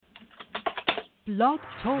Blog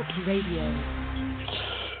Talk Radio.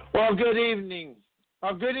 Well, good evening.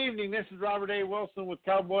 Good evening. This is Robert A. Wilson with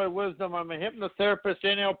Cowboy Wisdom. I'm a hypnotherapist,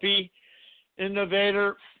 NLP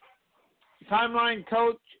innovator, timeline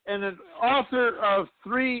coach, and an author of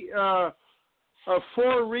three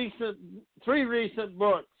recent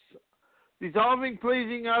books: Dissolving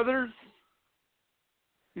Pleasing Others,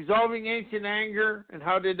 Dissolving Ancient Anger, and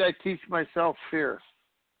How Did I Teach Myself Fear?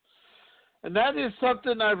 And that is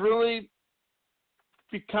something I've really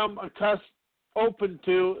become open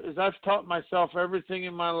to, as I've taught myself everything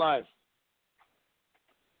in my life.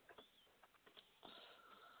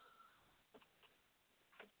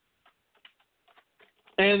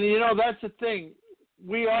 And, that's the thing.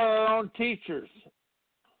 We are our own teachers.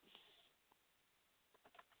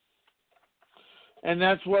 And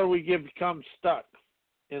that's where we become stuck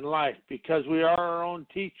in life, because we are our own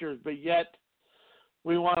teachers, but yet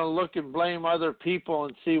we want to look and blame other people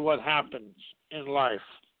and see what happens in life.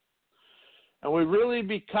 And we really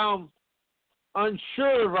become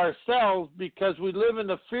unsure of ourselves because we live in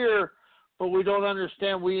the fear, but we don't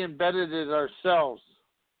understand we embedded it ourselves.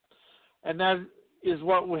 And that is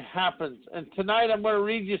what happens. And tonight I'm going to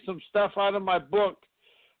read you some stuff out of my book,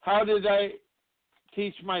 How Did I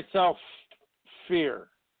Teach Myself Fear?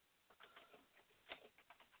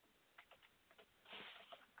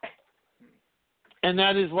 And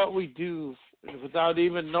that is what we do without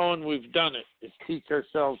even knowing we've done it, is teach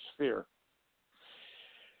ourselves fear.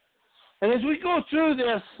 And as we go through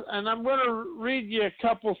this, and I'm going to read you a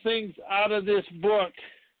couple things out of this book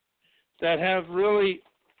that have really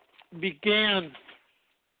began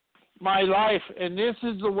my life, and this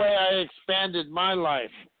is the way I expanded my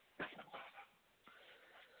life.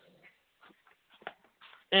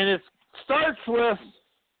 And it starts with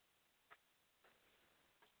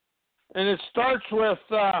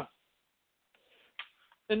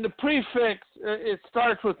in the prefix, it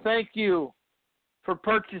starts with thank you for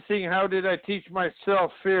purchasing How Did I Teach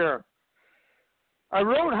Myself Fear. I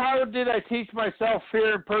wrote How Did I Teach Myself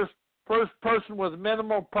Fear in first person with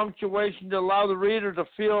minimal punctuation to allow the reader to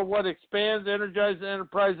feel what expands, energizes, and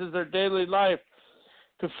enterprises their daily life,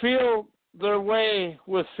 to feel their way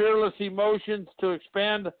with fearless emotions, to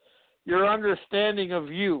expand your understanding of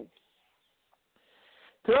you.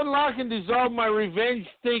 To unlock and dissolve my revenge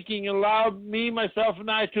thinking allowed me, myself,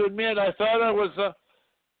 and I to admit I thought I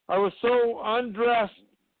was so undressed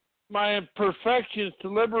my imperfections. To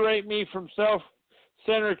liberate me from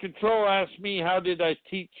self-centered control, asked me, how did I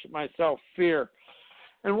teach myself fear?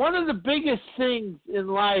 And one of the biggest things in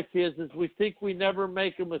life is we think we never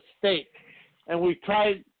make a mistake, and we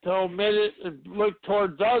try to omit it and look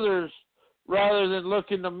towards others rather than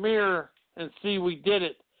look in the mirror and see we did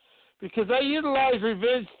it. Because I utilized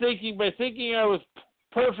revenge thinking by thinking I was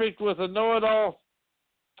perfect with a know-it-all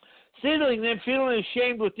feeling, then feeling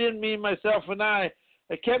ashamed within me, myself, and I.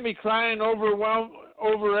 It kept me crying overwhelmed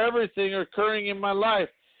over everything occurring in my life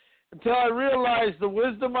until I realized the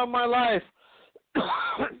wisdom of my life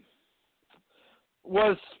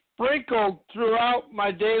was sprinkled throughout my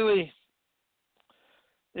daily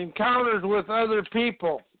encounters with other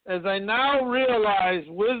people. As I now realize,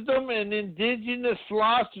 wisdom and indigenous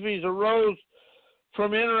philosophies arose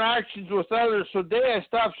from interactions with others. So today I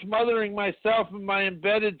stopped smothering myself in my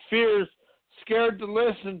embedded fears, scared to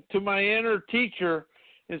listen to my inner teacher.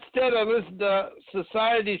 Instead, I listened to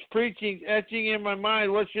society's preaching, etching in my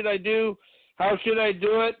mind, what should I do? How should I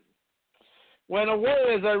do it? Went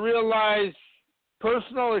away as I realized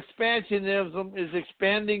personal expansionism is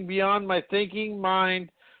expanding beyond my thinking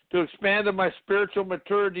mind to expand on my spiritual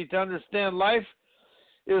maturity, to understand life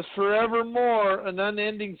is forevermore an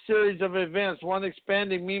unending series of events, one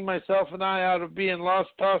expanding me, myself, and I out of being lost,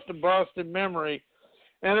 tossed, and bossed in memory,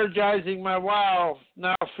 energizing my wow,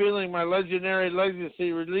 now feeling my legendary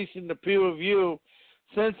legacy, releasing the pew of you,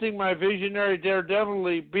 sensing my visionary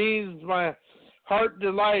daredevilly, beings my heart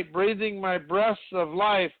delight, breathing my breaths of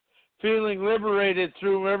life, feeling liberated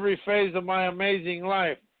through every phase of my amazing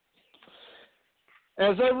life.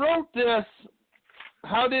 As I wrote this,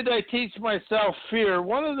 How Did I Teach Myself Fear?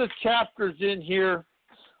 One of the chapters in here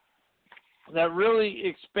that really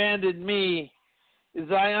expanded me is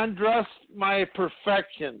I undressed my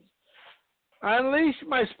perfections. I unleashed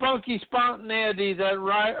my spunky spontaneity that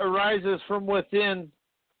arises from within,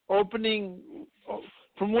 opening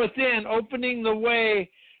the way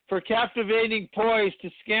for captivating poise to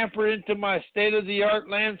scamper into my state-of-the-art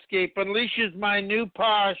landscape, unleashes my new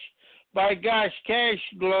posh, by gosh, cash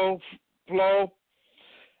flow.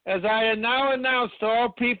 As I now announce to all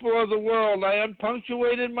people of the world, I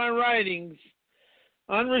unpunctuated my writings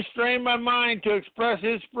unrestrain my mind to express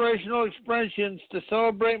inspirational expressions, to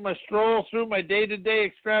celebrate my stroll through my day-to-day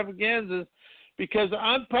extravaganzas, because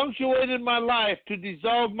unpunctuated my life, to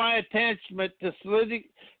dissolve my attachment to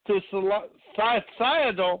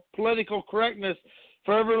societal political correctness,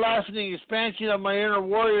 for everlasting expansion of my inner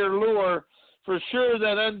warrior lure, for sure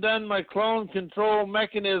that undone my clone control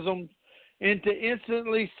mechanism into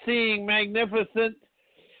instantly see magnificent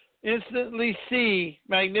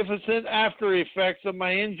after effects of my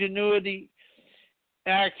ingenuity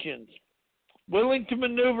actions, willing to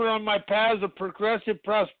maneuver on my paths of progressive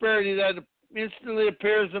prosperity that instantly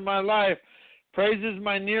appears in my life, praises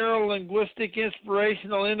my neuro-linguistic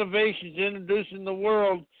inspirational innovations, introducing the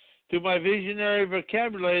world to my visionary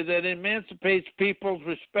vocabulary that emancipates people's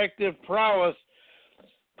respective prowess,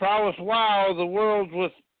 wow, the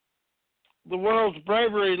world's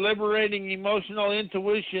bravery, liberating emotional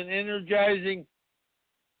intuition, energizing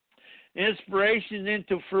inspiration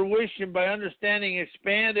into fruition by understanding,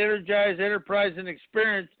 expand, energize, enterprise, and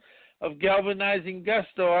experience of galvanizing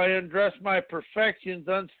gusto. I undress my perfections,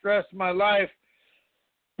 unstress my life.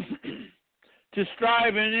 To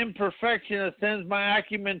strive in imperfection ascends my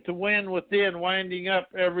acumen to win within, winding up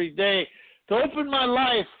every day. To open my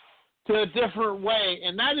life to a different way.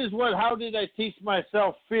 And that is how did I teach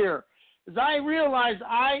myself fear? As I realized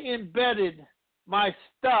I embedded my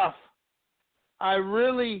stuff, I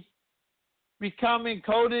really become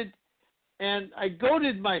encoded, and I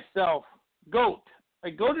goaded myself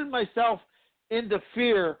into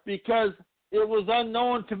fear because it was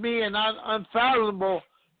unknown to me and unfathomable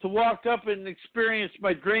to walk up and experience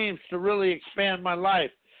my dreams to really expand my life.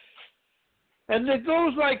 And it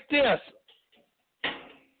goes like this.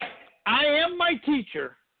 I am my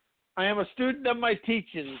teacher. I am a student of my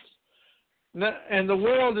teachings. And the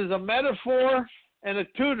world is a metaphor and a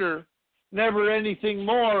tutor, never anything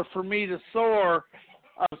more for me to soar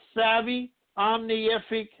of savvy,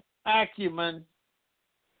 omnific acumen,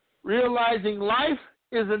 realizing life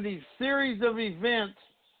is a series of events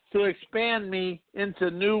to expand me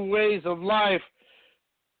into new ways of life,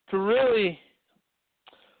 to really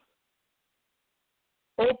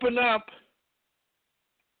open up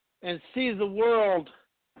and see the world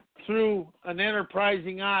through an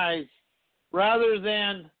enterprising eyes rather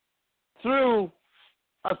than through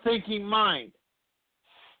a thinking mind.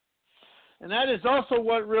 And that is also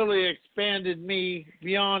what really expanded me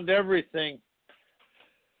beyond everything.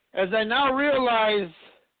 As I now realize,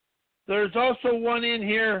 there's also one in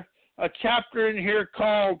here, a chapter in here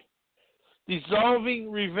called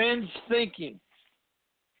Dissolving Revenge Thinking.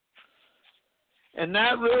 And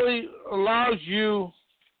that really allows you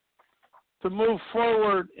to move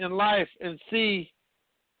forward in life and see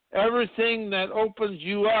everything that opens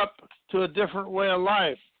you up to a different way of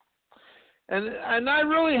life. And I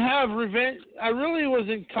really have revenge. I really was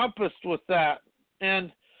encompassed with that.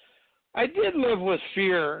 And I did live with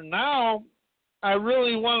fear. Now I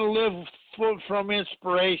really want to live from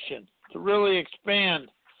inspiration, to really expand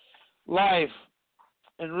life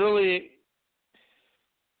and really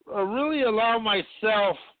allow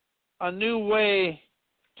myself a new way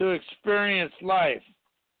to experience life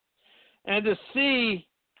and to see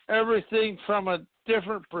everything from a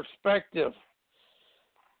different perspective.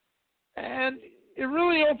 And it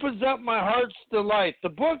really opens up my heart's delight. The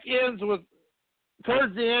book ends with,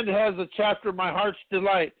 towards the end has a chapter, My Heart's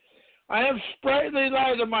Delight. I have sprightly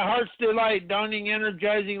light of my heart's delight, dawning,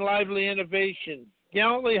 energizing, lively innovation,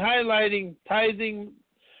 gallantly highlighting, tithing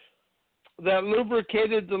that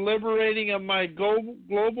lubricated the liberating of my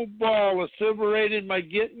global ball, asseverated my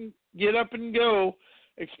get up and go,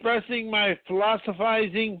 expressing my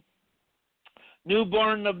philosophizing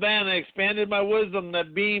newborn nirvana, expanded my wisdom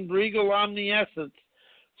that beamed regal omniscience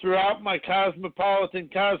throughout my cosmopolitan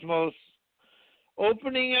cosmos,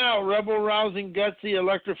 opening out rebel-rousing, gutsy,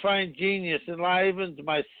 electrifying genius, enlivens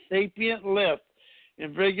my sapient lift,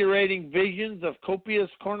 invigorating visions of copious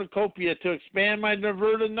cornucopia to expand my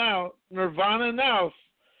nirvana now,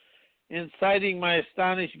 inciting my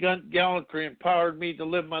astonished gallantry, empowered me to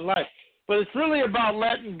live my life. But it's really about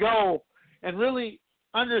letting go and really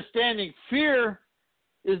understanding fear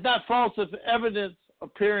is not false evidence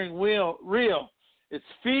appearing real. It's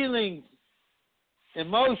feelings,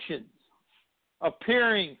 emotions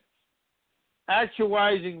appearing,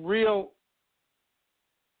 actualizing real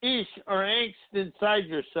ish or angst inside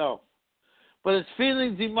yourself. But it's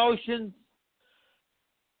feelings, emotions,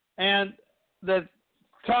 and that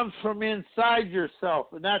comes from inside yourself.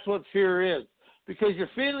 And that's what fear is. Because your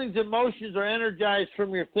feelings, emotions are energized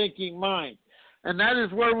from your thinking mind. And that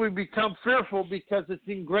is where we become fearful because it's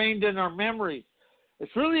ingrained in our memories.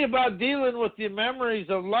 It's really about dealing with the memories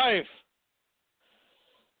of life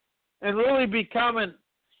and really becoming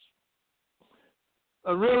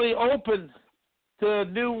really open to a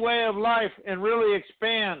new way of life and really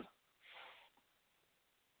expand.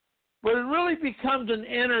 But it really becomes an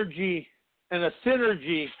energy and a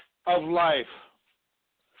synergy of life.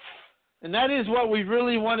 And that is what we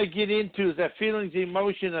really want to get into, is that feelings,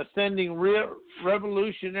 emotion, ascending,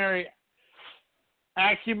 revolutionary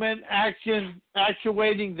acumen, action,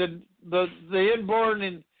 actuating the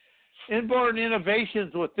inborn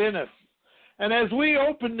innovations within us. And as we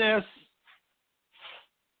open this,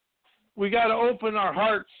 we got to open our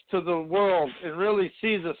hearts to the world and really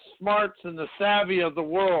see the smarts and the savvy of the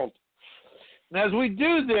world. And as we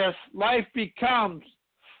do this, life becomes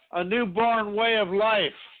a newborn way of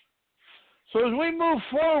life. So as we move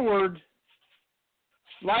forward,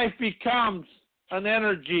 life becomes an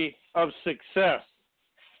energy of success.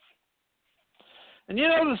 And you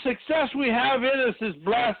know, the success we have in us is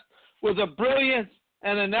blessed with a brilliance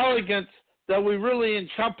and an elegance that we really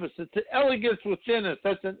encompass. It's an elegance within us.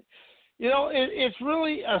 It's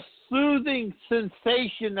really a soothing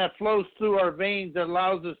sensation that flows through our veins that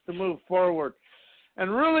allows us to move forward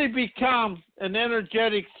and really become an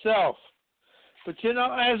energetic self. But you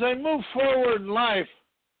know, as I move forward in life,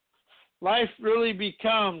 life really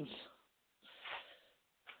becomes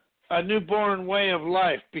a newborn way of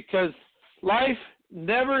life, because life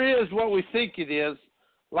never is what we think it is.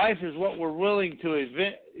 Life is what we're willing to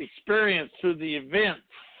experience through the events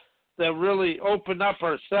that really open up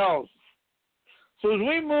ourselves. So as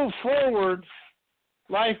we move forward,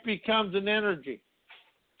 life becomes an energy.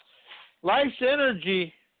 Life's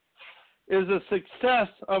energy is a success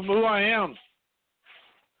of who I am.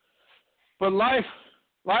 But life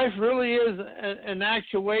really is an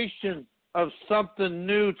actuation of something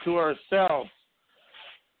new to ourselves.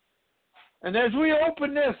 And as we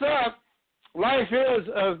open this up, life is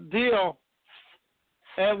a deal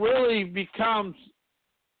that really becomes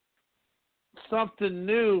something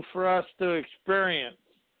new for us to experience.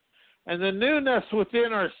 And the newness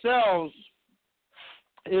within ourselves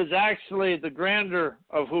is actually the grandeur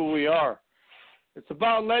of who we are. It's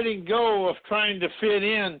about letting go of trying to fit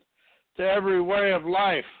in to every way of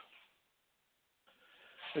life.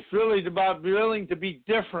 It's really about willing to be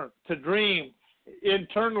different, to dream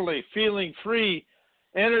internally, feeling free,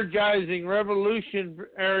 energizing,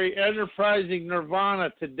 revolutionary, enterprising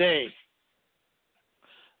nirvana today.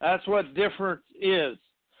 That's what difference is.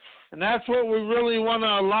 And that's what we really want to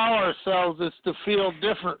allow ourselves, is to feel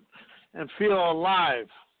different and feel alive.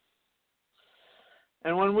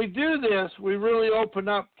 And when we do this, we really open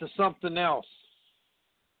up to something else.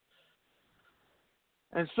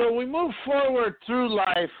 And so we move forward through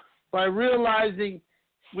life by realizing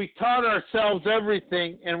we taught ourselves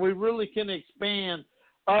everything, and we really can expand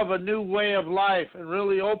of a new way of life and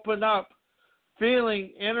really open up,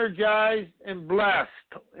 feeling energized and blessed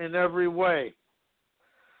in every way.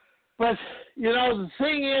 But, you know, the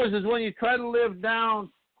thing is when you try to live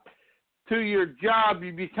down to your job,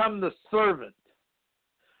 you become the servant.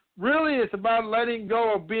 Really, it's about letting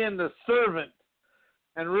go of being the servant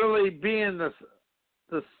and really being the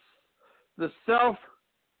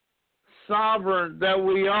self-sovereign that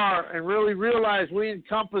we are, and really realize we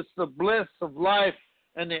encompass the bliss of life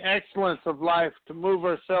and the excellence of life to move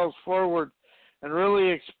ourselves forward and really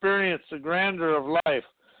experience the grandeur of life.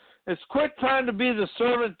 It's quit trying to be the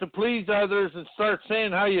servant to please others and start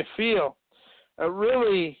saying how you feel.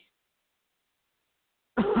 Really,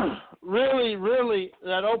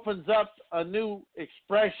 that opens up a new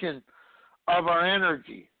expression of our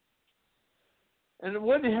energy. And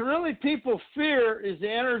what really people fear is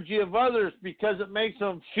the energy of others, because it makes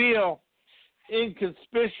them feel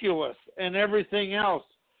inconspicuous and everything else.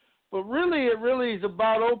 But really, it really is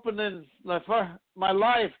about opening my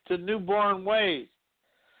life to newborn ways.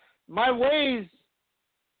 My ways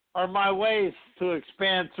are my ways to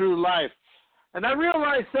expand through life. And I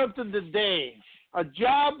realized something today. A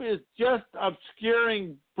job is just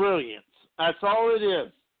obscuring brilliance. That's all it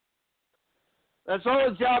is. That's all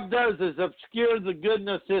a job does, is obscure the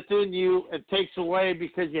goodness within you and takes away,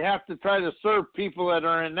 because you have to try to serve people that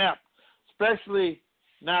are inept, especially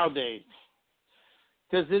nowadays.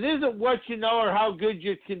 Because it isn't what you know or how good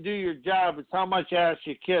you can do your job, it's how much ass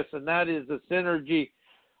you kiss, and that is the synergy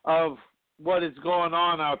of what is going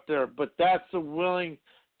on out there. But that's the willing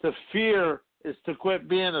to fear, is to quit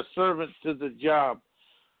being a servant to the job.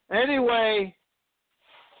 Anyway,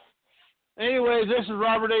 this is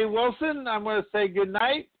Robert A. Wilson. I'm going to say good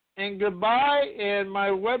night and goodbye. And my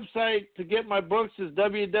website to get my books is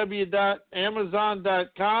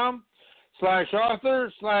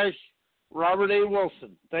www.amazon.com/author/Robert A.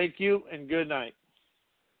 Wilson. Thank you and good night.